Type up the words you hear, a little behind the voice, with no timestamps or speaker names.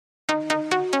Hi,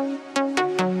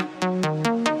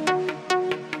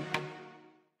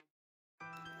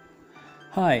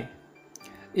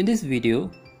 in this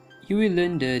video, you will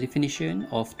learn the definition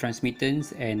of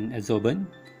transmittance and absorbance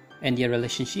and their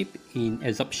relationship in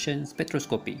absorption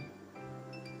spectroscopy.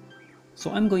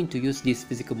 So I'm going to use this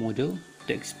physical model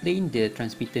to explain the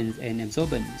transmittance and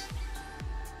absorbance.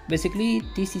 Basically,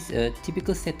 this is a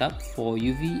typical setup for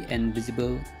UV and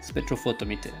visible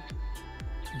spectrophotometer.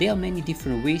 There are many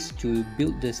different ways to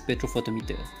build the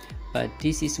spectrophotometer, but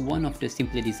this is one of the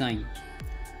simpler design.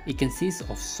 It consists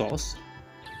of source,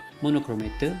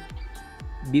 monochromator,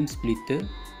 beam splitter,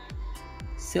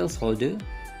 cells holder,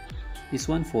 this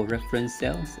one for reference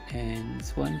cells and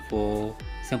this one for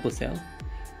sample cell,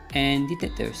 and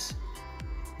detectors.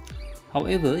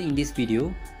 However, in this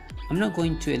video, I'm not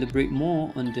going to elaborate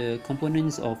more on the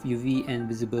components of UV and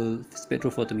visible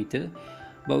spectrophotometer,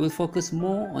 but will focus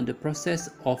more on the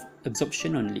process of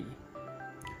absorption only.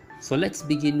 So let's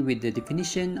begin with the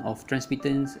definition of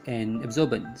transmittance and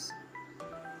absorbance.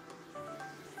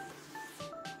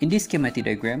 In this schematic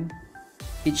diagram,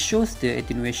 it shows the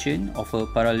attenuation of a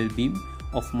parallel beam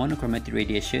of monochromatic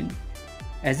radiation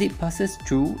as it passes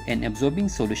through an absorbing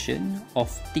solution of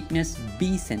thickness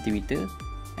B cm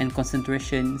and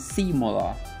concentration C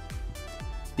molar.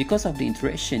 Because of the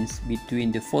interactions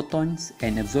between the photons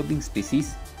and absorbing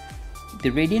species, the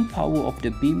radiant power of the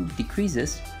beam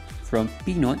decreases from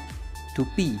P0 to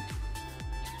P.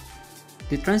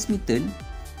 The transmittant,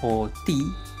 or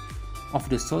T, of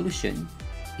the solution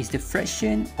is the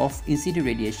fraction of incident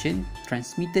radiation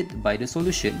transmitted by the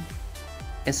solution,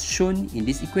 as shown in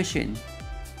this equation.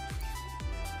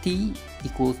 T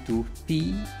equals to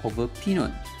P over P0.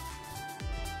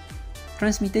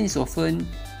 Transmittance is often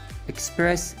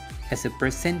expressed as a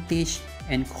percentage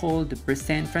and called the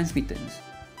percent transmittance.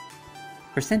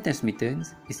 Percent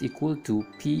transmittance is equal to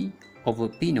P over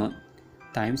P0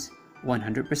 times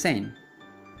 100%.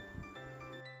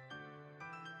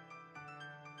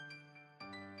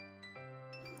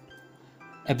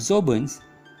 Absorbance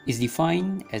is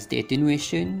defined as the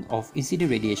attenuation of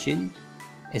incident radiation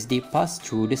as they pass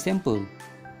through the sample.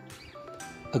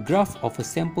 A graph of a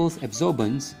sample's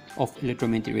absorbance of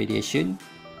electromagnetic radiation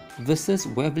versus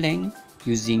wavelength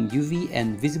using UV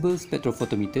and visible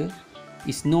spectrophotometer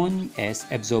is known as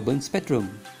absorbance spectrum.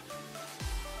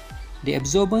 The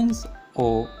absorbance,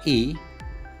 or A,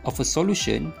 of a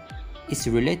solution is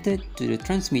related to the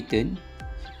transmittant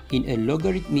in a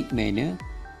logarithmic manner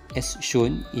as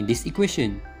shown in this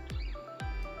equation.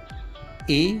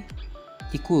 A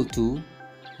equal to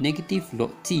negative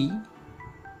log T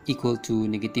equal to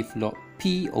negative log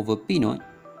P over P0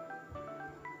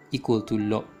 equal to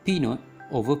log P0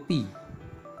 over P.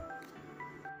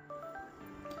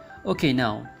 Okay,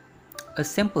 now a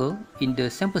sample in the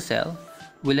sample cell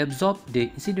will absorb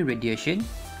the incident radiation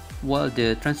while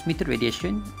the transmitted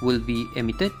radiation will be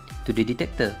emitted to the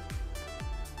detector.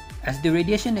 As the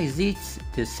radiation exits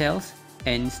the cells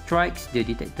and strikes the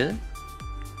detector,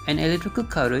 an electrical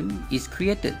current is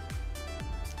created.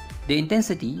 The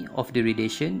intensity of the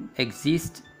radiation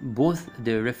exists both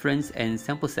the reference and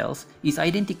sample cells is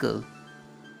identical.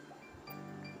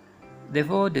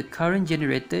 Therefore, the current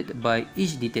generated by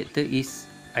each detector is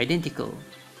identical.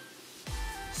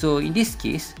 So in this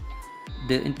case,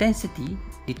 the intensity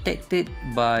detected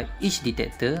by each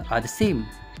detector are the same.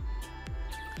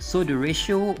 So the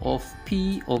ratio of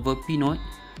P over P0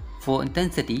 for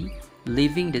intensity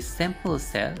leaving the sample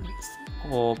cell,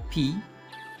 or P,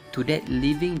 to that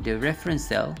leaving the reference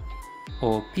cell,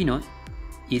 or P0,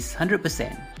 is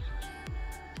 100%.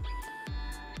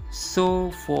 So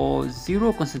for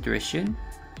zero concentration,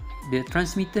 the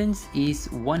transmittance is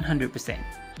 100%.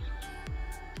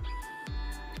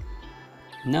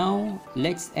 Now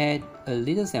let's add a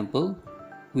little sample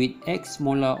with X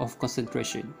molar of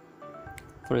concentration.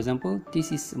 For example,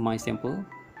 this is my sample,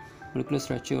 molecular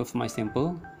structure of my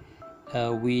sample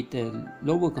with a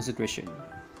lower concentration.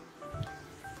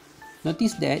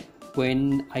 Notice that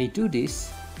when I do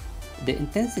this, the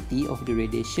intensity of the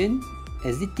radiation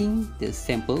exiting the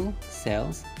sample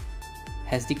cells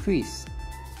has decreased,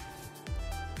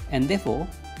 and therefore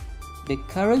the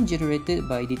current generated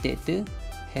by detector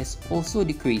has also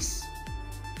decreased.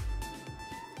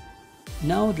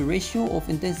 Now the ratio of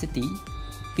intensity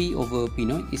P over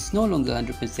P0 is no longer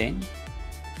 100%,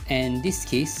 and in this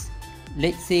case,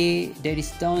 let's say that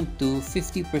is down to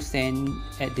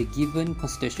 50% at the given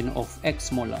concentration of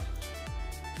X molar.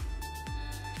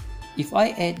 If I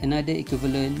add another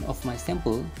equivalent of my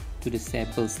sample to the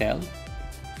sample cell,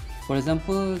 for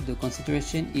example, the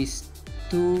concentration is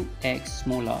 2x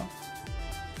molar,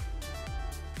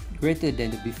 greater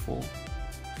than the before,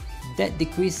 that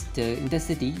decreases the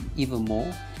intensity even more,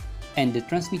 and the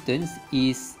transmittance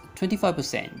is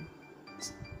 25%.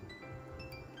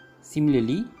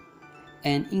 Similarly,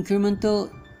 an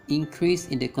incremental increase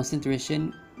in the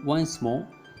concentration once more,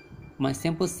 my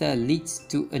sample cell leads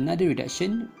to another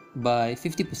reduction by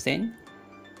 50%,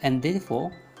 and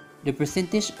therefore the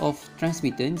percentage of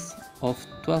transmittance of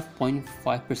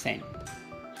 12.5%.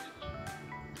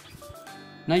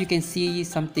 Now you can see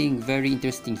something very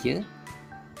interesting here.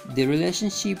 The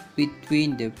relationship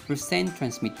between the percent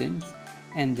transmittance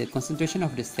and the concentration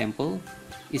of the sample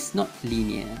is not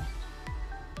linear.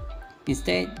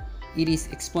 Instead, it is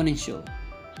exponential.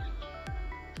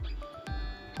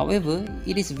 However,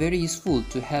 it is very useful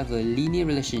to have a linear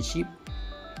relationship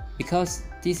because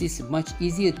this is much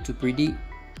easier to predict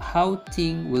how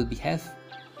things will behave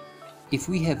if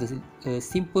we have a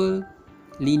simple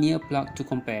linear plot to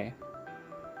compare.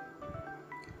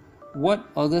 What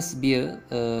August Beer,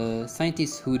 a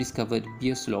scientist who discovered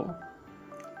Beer's law,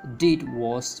 did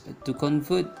was to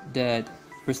convert that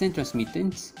percent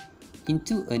transmittance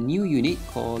into a new unit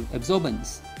called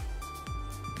absorbance.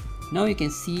 Now you can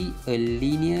see a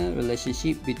linear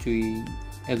relationship between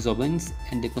absorbance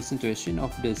and the concentration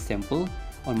of the sample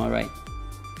on my right.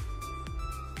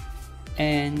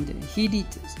 And he did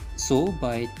so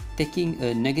by taking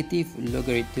a negative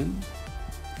logarithm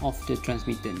of the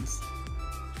transmittance.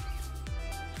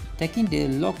 Taking the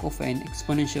log of an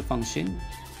exponential function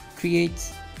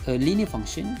creates a linear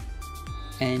function,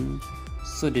 and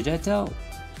so the data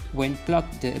when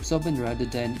plugged the absorbance rather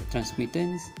than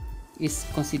transmittance is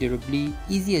considerably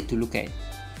easier to look at.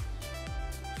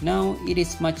 Now it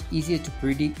is much easier to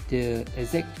predict the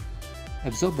exact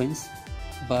absorbance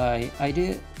by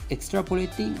either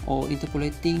extrapolating or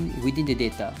interpolating within the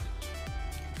data.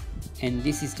 And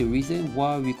this is the reason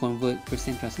why we convert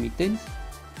percent transmittance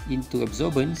into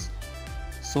absorbance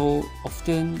so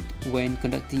often when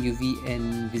conducting UV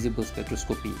and visible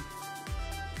spectroscopy.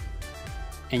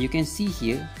 And you can see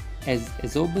here, as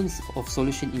absorbance of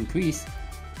solution increase,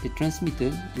 the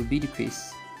transmittance will be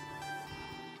decreased.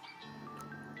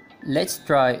 Let's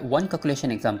try one calculation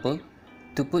example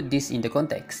to put this in the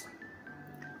context.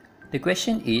 The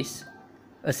question is,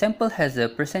 a sample has a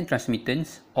percent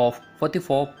transmittance of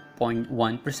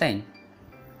 44.1%.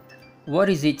 What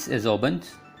is its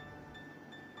absorbance?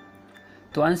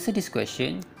 To answer this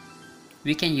question,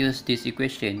 we can use this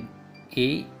equation.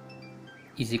 A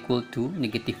is equal to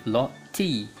negative log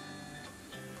T.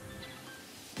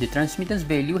 The transmittance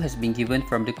value has been given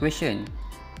from the question,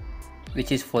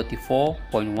 which is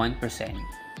 44.1%.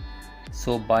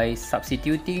 So by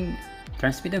substituting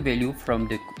transmittance value from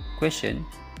the question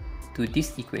to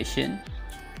this equation,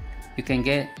 you can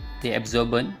get the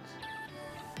absorbance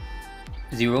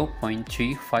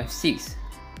 0.356.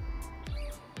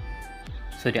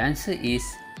 So the answer is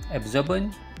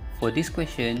absorbance for this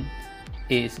question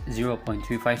is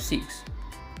 0.356.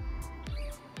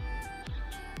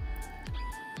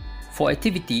 For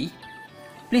activity,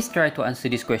 please try to answer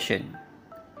this question.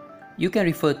 You can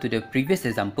refer to the previous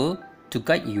example to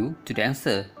guide you to the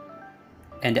answer,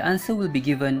 and the answer will be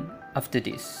given after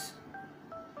this.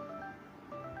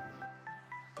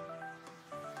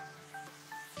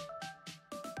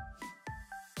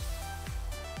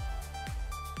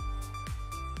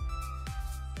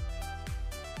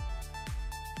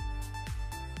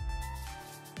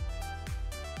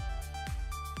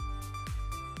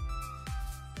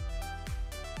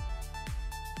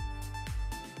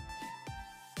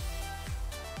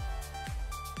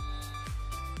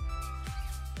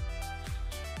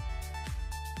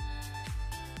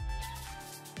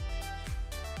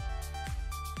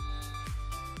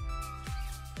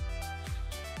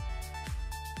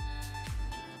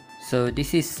 So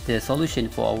this is the solution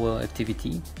for our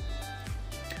activity.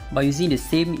 By using the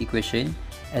same equation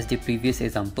as the previous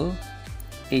example,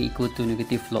 A equal to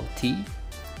negative log T,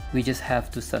 we just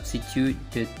have to substitute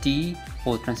the T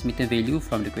or transmitter value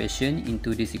from the question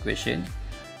into this equation.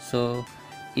 So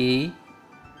A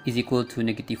is equal to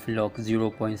negative log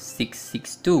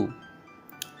 0.662.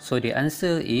 So the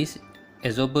answer is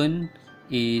absorbance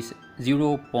is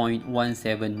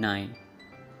 0.179.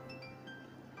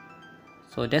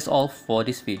 So that's all for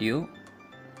this video.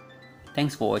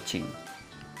 Thanks for watching.